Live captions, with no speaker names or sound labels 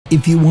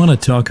If you want to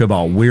talk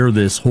about where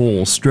this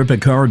whole strip a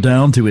car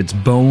down to its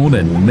bone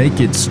and make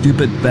it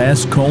stupid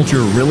fast culture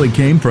really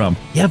came from,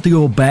 you have to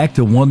go back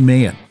to one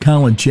man,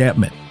 Colin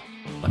Chapman.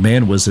 The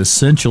man was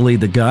essentially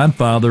the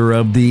godfather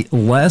of the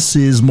less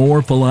is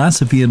more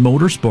philosophy in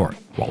motorsport.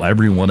 While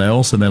everyone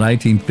else in the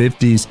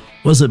 1950s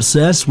was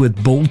obsessed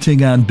with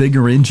bolting on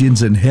bigger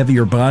engines and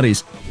heavier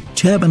bodies,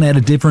 Chapman had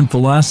a different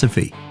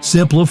philosophy: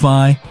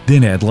 simplify,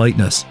 then add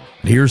lightness.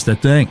 And here's the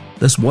thing,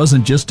 this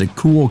wasn't just a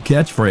cool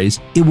catchphrase,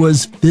 it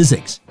was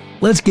physics.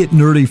 Let's get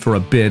nerdy for a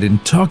bit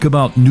and talk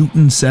about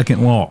Newton's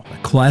second law.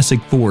 A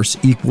classic force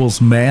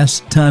equals mass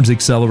times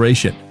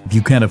acceleration. If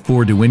you can't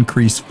afford to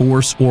increase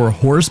force or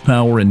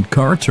horsepower in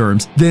car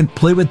terms, then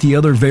play with the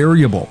other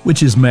variable,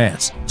 which is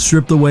mass.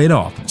 Strip the weight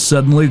off, and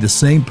suddenly the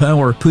same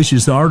power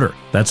pushes harder.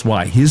 That's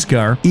why his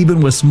car,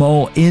 even with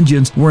small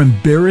engines, were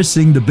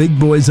embarrassing the big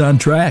boys on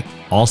track.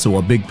 Also,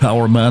 a big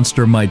power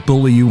monster might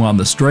bully you on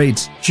the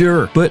straights,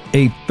 sure, but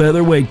a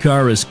featherweight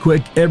car is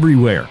quick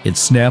everywhere. It's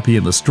snappy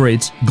in the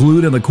straights,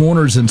 glued in the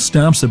corners, and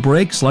stomps the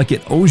brakes like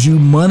it owes you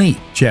money.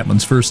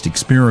 Chapman's first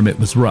experiment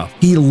was rough.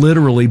 He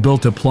literally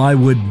built a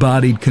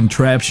plywood-bodied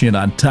contraption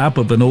on top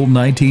of an old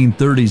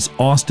 1930s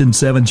Austin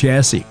 7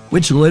 chassis,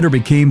 which later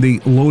became the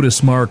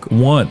Lotus Mark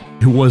I.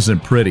 It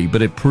wasn't pretty,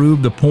 but it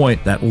proved the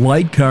point that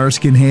light cars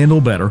can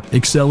handle better,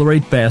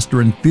 accelerate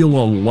faster, and feel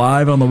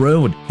alive on the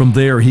road. From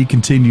there, he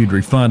continued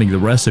refining the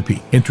recipe,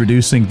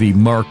 introducing the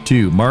Mark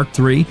II, Mark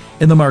III,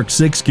 and the Mark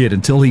VI kit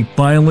until he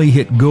finally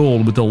hit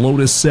gold with the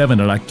Lotus 7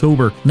 in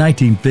October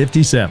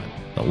 1957.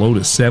 The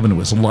Lotus 7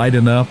 was light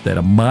enough that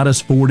a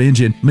modest Ford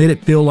engine made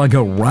it feel like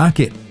a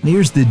rocket. And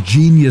here's the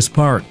genius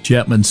part.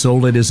 Chapman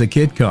sold it as a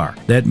kit car.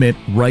 That meant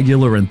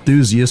regular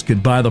enthusiasts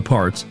could buy the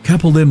parts,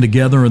 couple them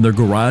together in their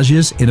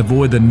garages, and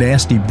avoid the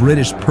nasty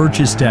British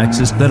purchase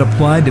taxes that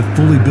applied to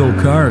fully built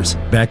cars.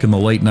 Back in the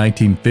late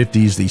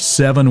 1950s, the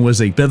 7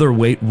 was a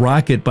featherweight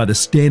rocket by the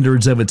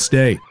standards of its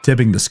day,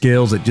 tipping the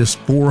scales at just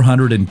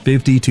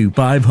 450 to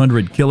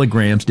 500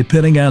 kilograms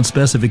depending on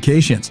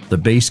specifications. The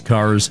base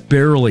cars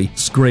barely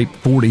scraped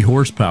 40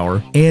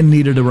 horsepower and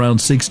needed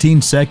around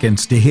 16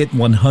 seconds to hit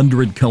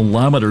 100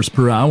 kilometers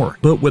per hour.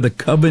 But with a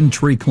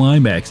Coventry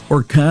Climax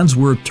or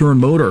Consworth turn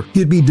motor,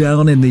 you'd be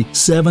down in the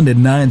 7 to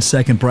 9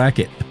 second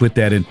bracket. To put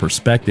that in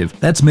perspective,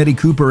 that's Mini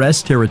Cooper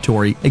S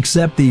territory,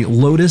 except the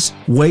Lotus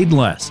weighed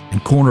less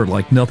and cornered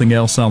like nothing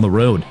else on the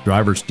road.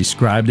 Drivers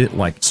described it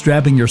like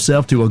strapping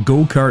yourself to a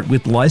go-kart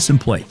with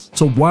license plates.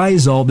 So why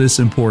is all this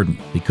important?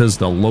 Because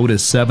the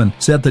Lotus 7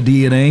 set the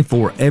DNA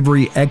for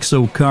every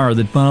Exo car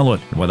that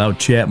followed. And without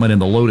Chapman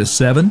and the Lotus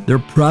 7, there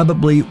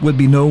probably would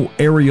be no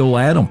Ariel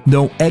Atom,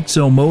 no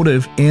Exo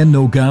Motive, and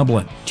no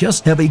Goblin.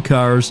 Just heavy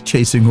cars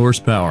chasing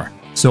horsepower.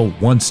 So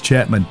once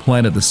Chapman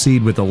planted the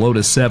seed with the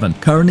Lotus 7,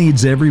 car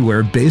needs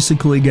everywhere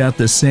basically got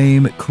the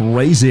same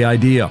crazy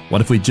idea. What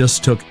if we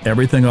just took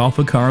everything off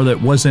a car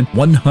that wasn't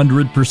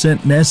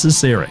 100%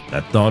 necessary?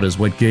 That thought is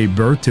what gave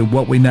birth to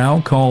what we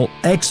now call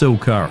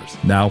Exo cars.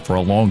 Now, for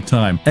a long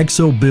time,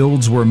 Exo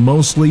builds were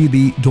mostly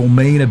the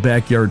domain of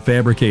backyard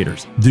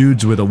fabricators,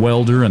 dudes with a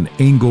welder, an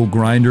angle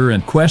grinder,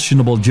 and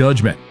questionable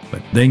judgment.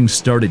 But things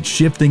started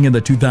shifting in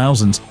the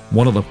 2000s.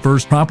 One of the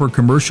first proper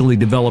commercially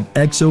developed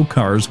Exo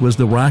cars was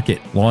the Rocket.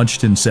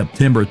 Launched in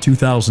September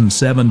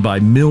 2007 by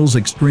Mills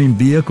Extreme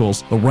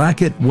Vehicles, the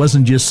Rocket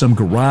wasn't just some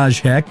garage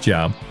hack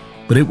job,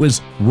 but it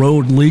was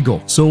road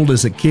legal, sold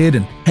as a kid,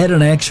 and had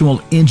an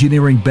actual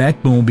engineering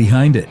backbone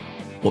behind it.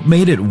 What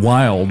made it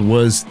wild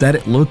was that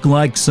it looked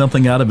like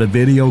something out of a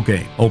video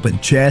game. Open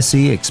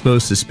chassis,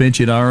 exposed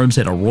suspension arms,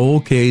 and a roll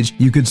cage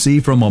you could see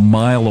from a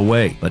mile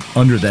away. But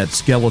under that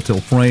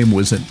skeletal frame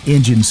was an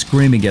engine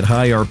screaming at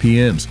high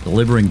RPMs,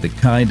 delivering the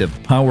kind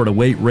of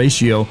power-to-weight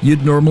ratio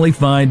you'd normally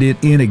find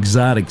it in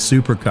exotic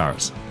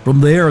supercars. From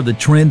there, the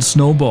trend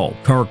snowballed.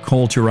 Car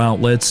culture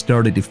outlets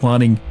started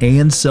defining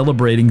and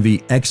celebrating the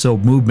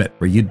Exo movement,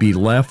 where you'd be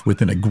left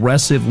with an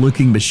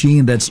aggressive-looking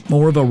machine that's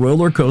more of a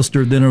roller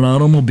coaster than an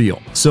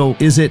automobile. So,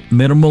 is it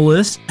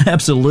minimalist?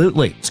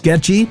 Absolutely.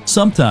 Sketchy?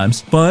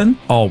 Sometimes. Fun?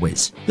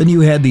 Always. Then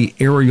you had the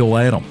Ariel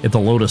Atom. If the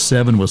Lotus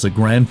 7 was the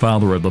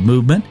grandfather of the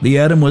movement, the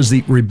Atom was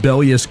the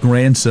rebellious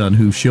grandson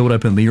who showed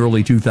up in the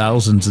early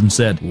 2000s and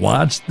said,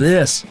 "Watch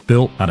this!"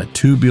 Built on a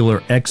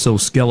tubular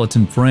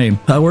exoskeleton frame,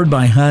 powered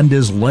by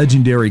Honda's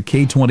legendary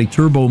K20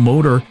 turbo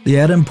motor, the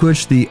Atom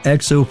pushed the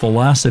Exo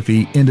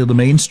philosophy into the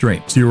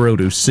mainstream. 0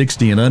 to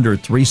 60 in under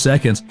 3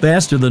 seconds,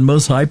 faster than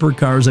most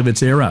hypercars of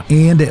its era,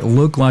 and it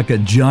looked like a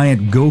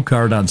giant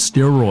go-kart on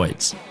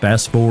steroids.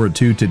 Fast forward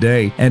to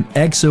today, and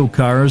Exo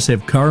cars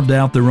have carved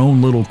out their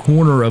own little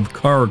corner of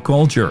car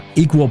culture,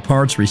 equal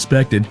parts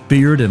respected,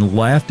 feared, and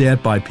laughed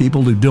at by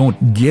people who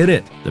don't get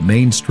it. The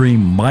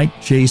mainstream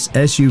might chase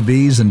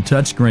SUVs and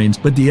touchscreens,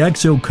 but the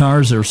Exo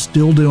cars are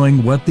still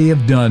doing what they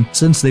have done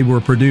since they were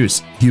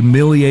produce,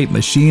 humiliate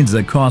machines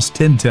that cost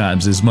 10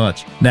 times as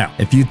much. Now,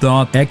 if you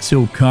thought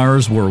Exo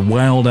cars were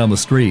wild on the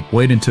street,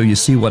 wait until you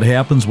see what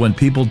happens when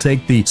people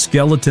take the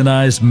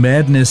skeletonized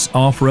madness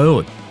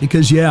off-road.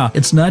 Because yeah,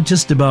 it's not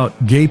just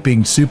about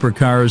gaping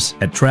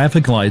supercars at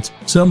traffic lights.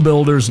 Some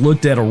builders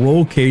looked at a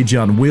roll cage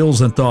on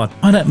wheels and thought,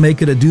 why not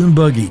make it a dune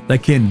buggy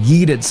that can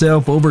yeet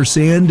itself over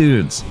sand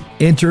dunes?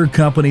 Enter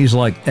companies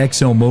like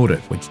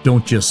Exomotive, which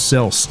don't just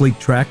sell sleek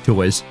track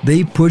toys.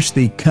 They push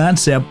the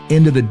concept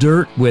into the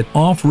dirt with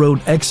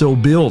off-road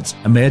Exo builds.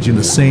 Imagine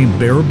the same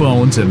bare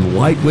bones and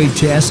lightweight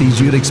chassis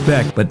you'd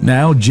expect, but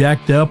now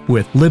jacked up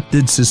with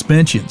lifted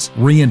suspensions,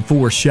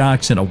 reinforced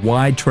shocks, and a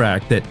wide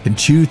track that can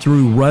chew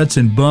through ruts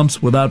and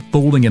bumps without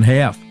folding in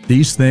half.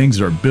 These things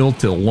are built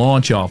to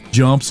launch off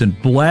jumps and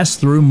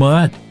blast through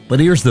mud. But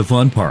here's the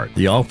fun part.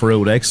 The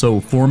off-road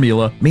Exo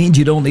formula means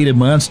you don't need a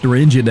monster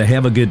engine to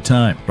have a good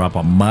time. Drop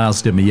a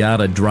Mazda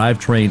Miata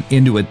drivetrain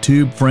into a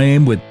tube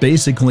frame with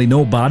basically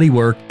no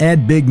bodywork,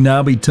 add big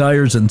knobby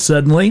tires, and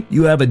suddenly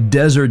you have a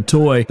desert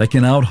toy that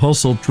can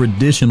out-hustle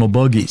traditional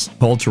buggies.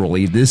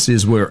 Culturally, this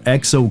is where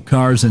Exo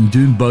cars and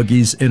dune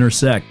buggies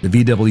intersect. The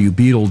VW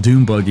Beetle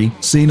dune buggy,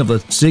 seen of the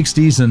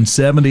 60s and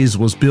 70s,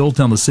 was built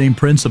on the same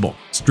principle.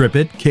 Strip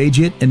it, cage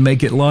it, and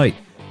make it light.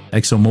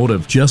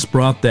 Exomotive just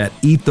brought that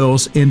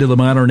ethos into the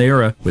modern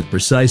era with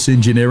precise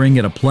engineering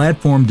and a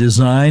platform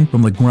design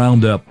from the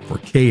ground up for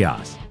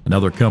chaos.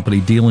 Another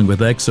company dealing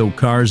with Exo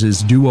cars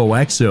is Duo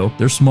Exo.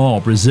 They're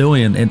small,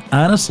 Brazilian, and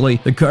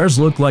honestly, the cars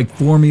look like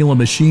Formula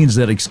machines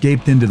that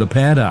escaped into the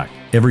paddock.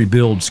 Every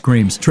build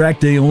screams track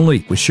day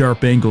only, with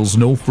sharp angles,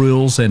 no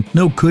frills, and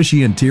no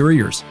cushy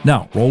interiors.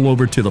 Now, roll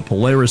over to the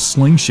Polaris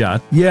Slingshot.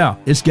 Yeah,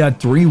 it's got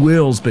 3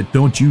 wheels, but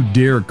don't you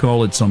dare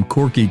call it some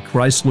quirky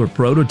Chrysler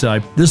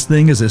prototype. This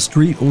thing is a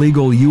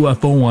street-legal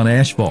UFO on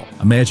asphalt.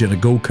 Imagine a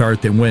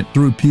go-kart that went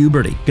through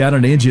puberty, got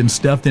an engine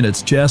stuffed in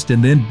its chest,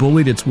 and then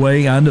bullied its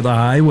way onto the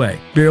highway.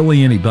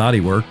 Barely any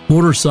bodywork,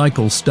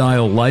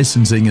 motorcycle-style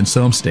licensing in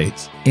some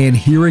states. And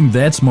hearing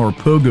that's more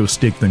pogo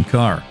stick than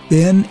car.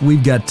 Then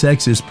we've got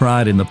Texas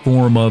pride in the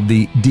form of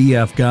the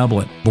DF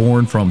Goblin.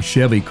 Born from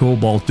Chevy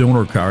Cobalt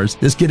donor cars,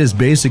 this kit is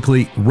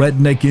basically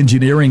redneck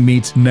engineering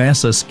meets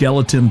NASA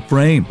skeleton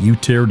frame. You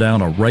tear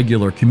down a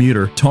regular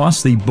commuter,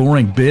 toss the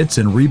boring bits,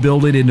 and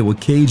rebuild it into a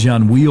cage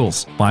on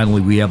wheels.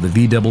 Finally, we have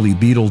the VW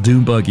Beetle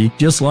dune buggy,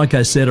 just like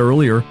I said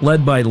earlier,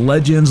 led by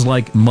legends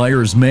like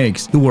Myers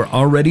Makes, who were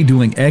already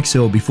doing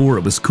Exo before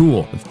it was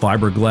cool. With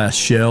fiberglass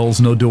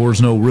shells, no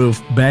doors, no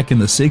roof. Back in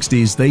the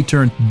 60s, they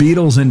turned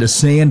Beetles into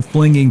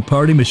sand-flinging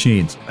party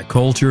machines. A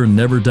culture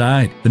never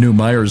died. The new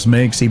Myers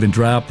Makes even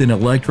dropped an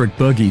electric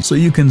buggy so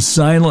you can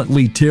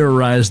silently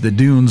terrorize the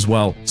dunes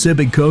while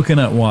sipping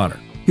coconut water.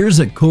 Here's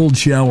a cold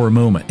shower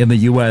moment. In the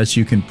US,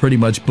 you can pretty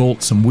much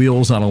bolt some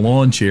wheels on a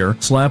lawn chair,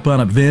 slap on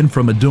a VIN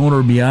from a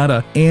donor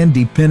Miata, and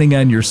depending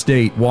on your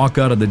state, walk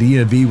out of the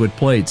DMV with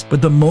plates.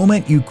 But the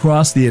moment you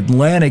cross the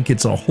Atlantic,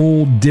 it's a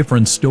whole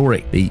different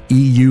story. The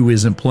EU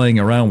isn't playing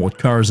around with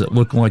cars that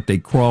look like they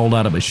crawled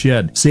out of a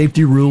shed.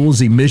 Safety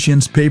rules,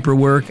 emissions,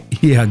 paperwork,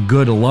 yeah,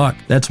 good luck.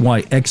 That's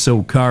why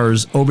Exo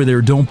cars over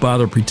there don't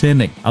bother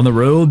pretending. On the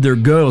road, they're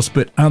ghosts,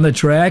 but on the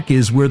track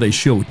is where they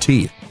show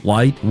teeth.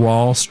 Light,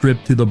 raw,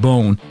 stripped to the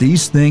bone,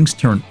 these things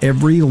turn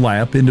every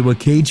lap into a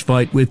cage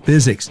fight with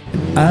physics.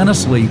 And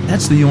honestly,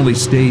 that's the only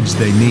stage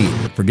they need.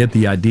 Forget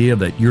the idea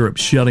that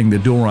Europe's shutting the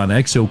door on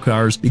Exo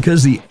cars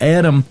because the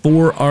Atom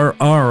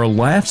 4RR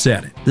laughs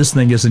at it. This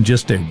thing isn't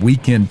just a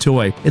weekend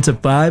toy. It's a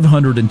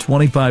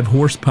 525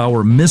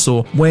 horsepower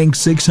missile weighing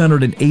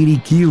 680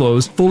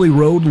 kilos, fully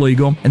road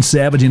legal, and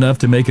savage enough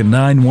to make a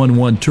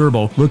 911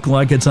 turbo look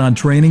like it's on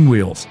training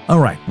wheels.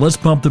 Alright, let's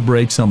pump the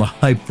brakes on the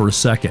hype for a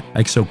second.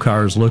 Exo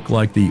cars look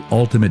like the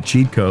ultimate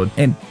cheat code,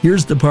 and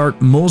here's the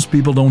part most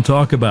people don't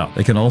talk about.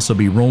 They can also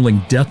be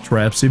rolling death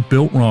traps if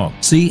built wrong.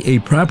 See, a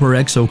proper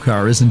Exo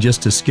car isn't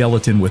just a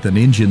skeleton with an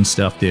engine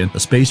stuffed in. The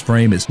space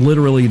frame is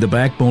literally the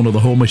backbone of the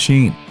whole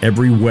machine.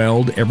 Every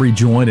weld, every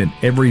joint, and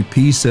every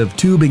piece of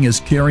tubing is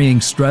carrying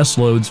stress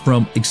loads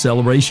from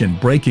acceleration,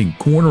 braking,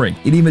 cornering,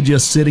 and even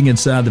just sitting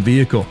inside the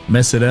vehicle.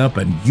 Mess it up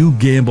and you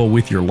gamble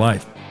with your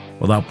life.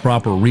 Without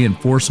proper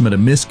reinforcement, a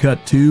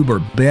miscut tube or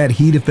bad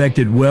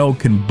heat-affected weld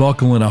can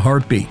buckle in a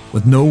heartbeat.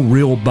 With no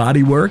real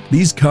bodywork,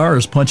 these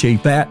cars punch a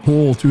fat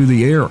hole through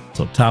the air,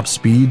 so top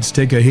speeds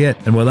take a hit.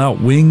 And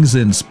without wings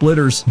and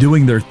splitters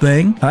doing their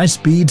thing, high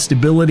speed,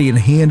 stability, and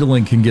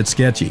handling can get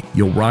sketchy.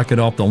 You'll rocket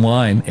off the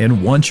line,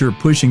 and once you're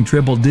pushing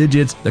triple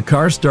digits, the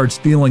car starts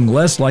feeling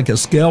less like a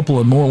scalpel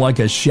and more like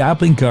a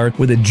shopping cart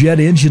with a jet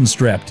engine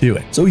strapped to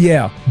it. So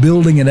yeah,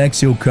 building an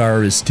Exo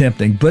car is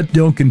tempting, but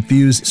don't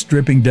confuse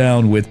stripping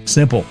down with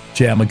simple.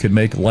 Chapman could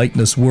make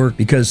lightness work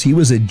because he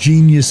was a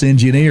genius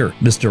engineer.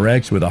 Mr.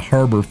 X with a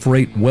Harbor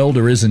Freight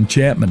welder isn't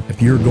Chapman.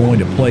 If you're going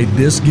to play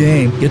this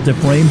game, get the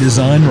frame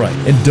design right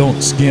and don't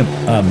skimp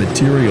on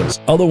materials.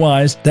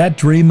 Otherwise, that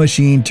dream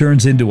machine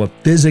turns into a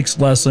physics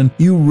lesson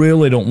you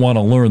really don't want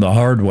to learn the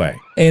hard way.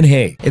 And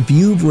hey, if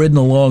you've ridden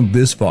along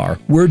this far,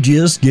 we're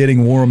just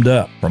getting warmed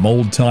up. From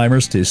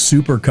old-timers to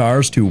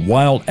supercars to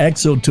wild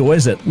exo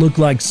toys that look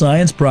like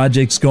science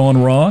projects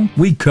gone wrong,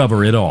 we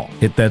cover it all.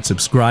 Hit that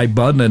subscribe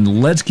button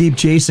and let's keep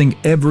chasing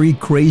every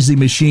crazy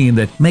machine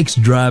that makes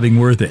driving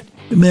worth it.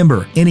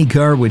 Remember, any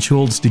car which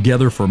holds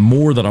together for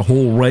more than a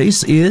whole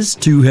race is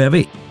too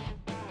heavy.